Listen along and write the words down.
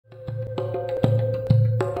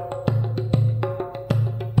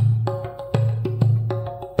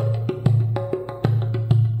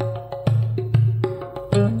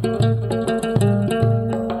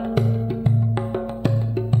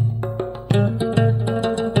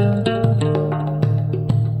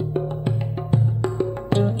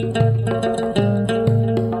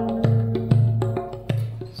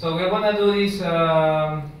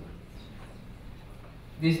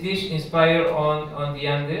around the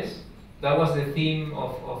Andes. That was the theme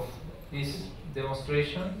of this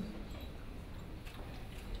demonstration.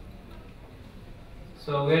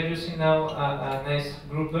 So we are using now a nice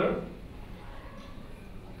grouper.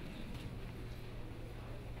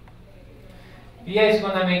 Pia is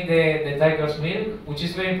going to make the tiger's milk, which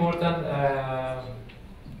is very important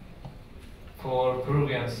for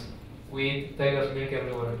Peruvians. We eat tiger's milk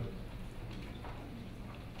everywhere.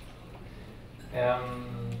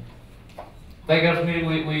 Tiger's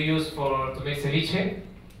milk we use to make ceviche.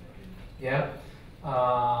 Yeah.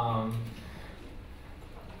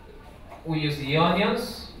 We use the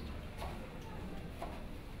onions.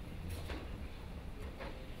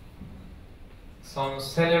 Some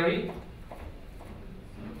celery.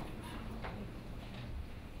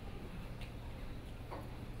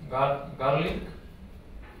 Garlic.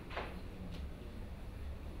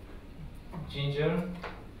 Ginger.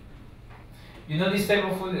 You know, this type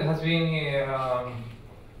of food has been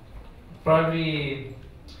probably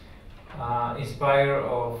inspired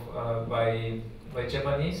by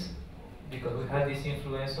Japanese, because we had this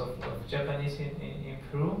influence of Japanese in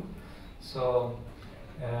Peru. So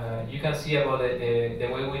you can see about the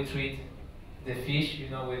way we treat the fish, you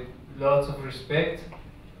know, with lots of respect.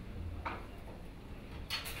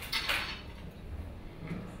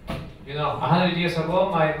 You know, 100 years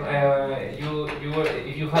ago,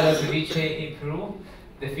 if you had a ceviche in Peru,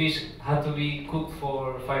 the fish had to be cooked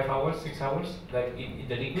for 5 hours, 6 hours, like in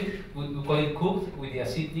the liquid. We call it cooked with the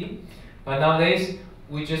acidity. But nowadays,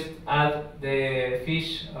 we just add the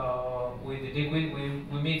fish with the liquid.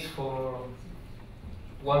 We mix for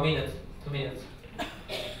 1 minute, 2 minutes.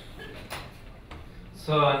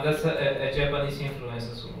 So, and that's a Japanese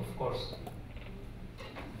influence, of course.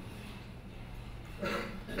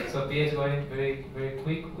 So Pia is going very, very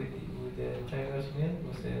quick with the tiger's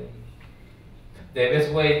milk. The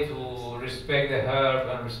best way to respect the herb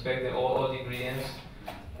and respect all the ingredients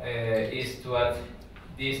is to add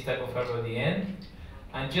this type of herb at the end,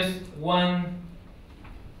 and just one,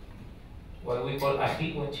 what we call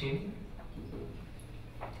ají or chili.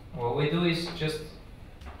 What we do is just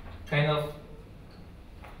kind of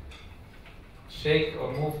shake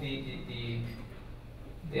or move the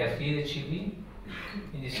ají, the chili,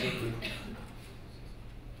 in this liquid.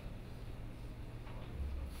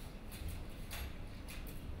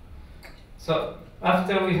 So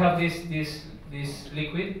after we have this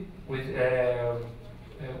liquid with a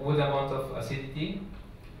good amount of acidity,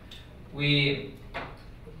 we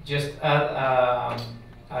just add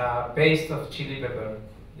a paste of chili pepper.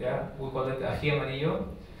 Yeah, we call it ají amarillo,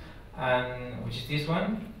 and which is this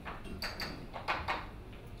one.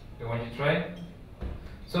 The one you try.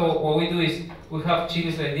 So what we do is we have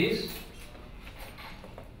chilies like this.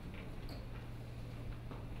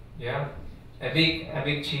 Yeah, a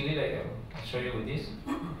big chili, like I'll show you with this.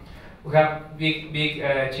 We have big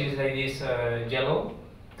chilies like this, yellow,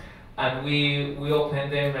 and we open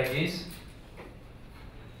them like this.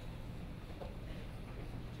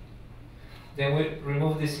 Then we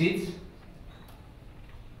remove the seeds,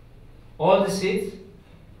 all the seeds.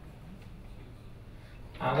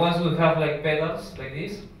 And once we have like petals like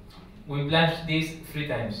this, we blanch this 3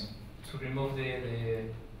 times to remove the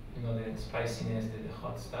spiciness, the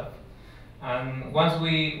hot stuff. And once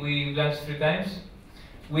we blanch 3 times,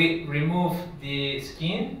 we remove the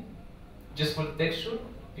skin just for the texture,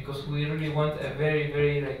 because we really want a very,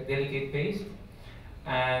 very like delicate paste.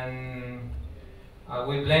 And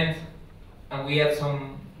we blend, and we add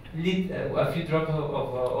a few drops of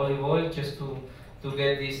olive oil just to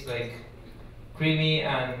get this like creamy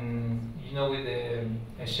and, you know, with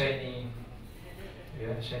a shiny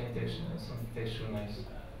texture, some texture nice.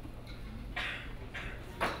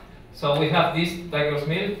 So we have this tiger's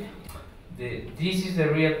milk. This is the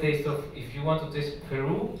real taste of, if you want to taste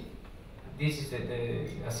Peru, this is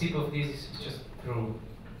a sip of this is just Peru,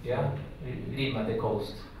 yeah, Lima, the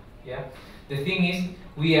coast, yeah. The thing is,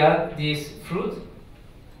 we add this fruit,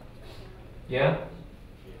 yeah,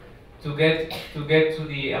 to get to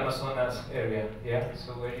the Amazonas area, yeah.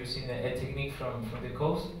 So we're using a technique from the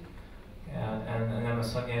coast and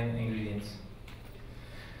Amazonian ingredients.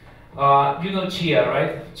 You know chia,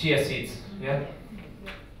 right? Chia seeds, yeah.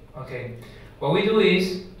 Okay. What we do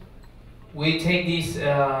is we take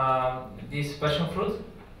this passion fruit.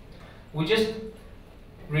 We just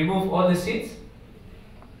remove all the seeds.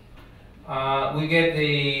 We get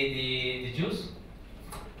the juice,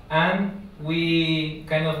 and we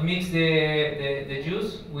kind of mix the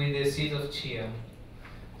juice with the seed of chia.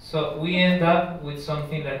 So we end up with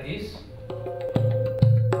something like this.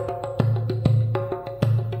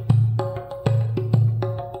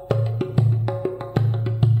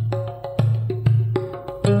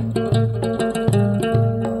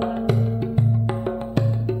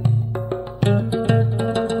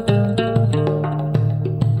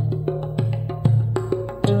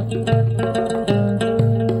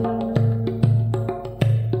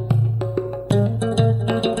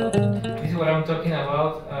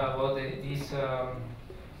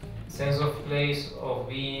 sense of place of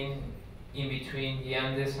being in between the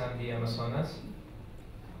Andes and the Amazonas.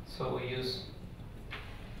 So we use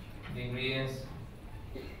the ingredients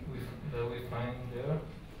that we find there.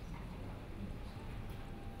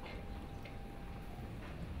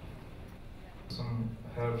 Some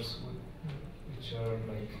herbs which are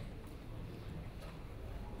like,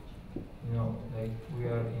 like we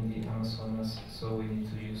are in the Amazonas, so we need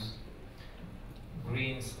to use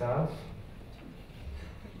green stuff.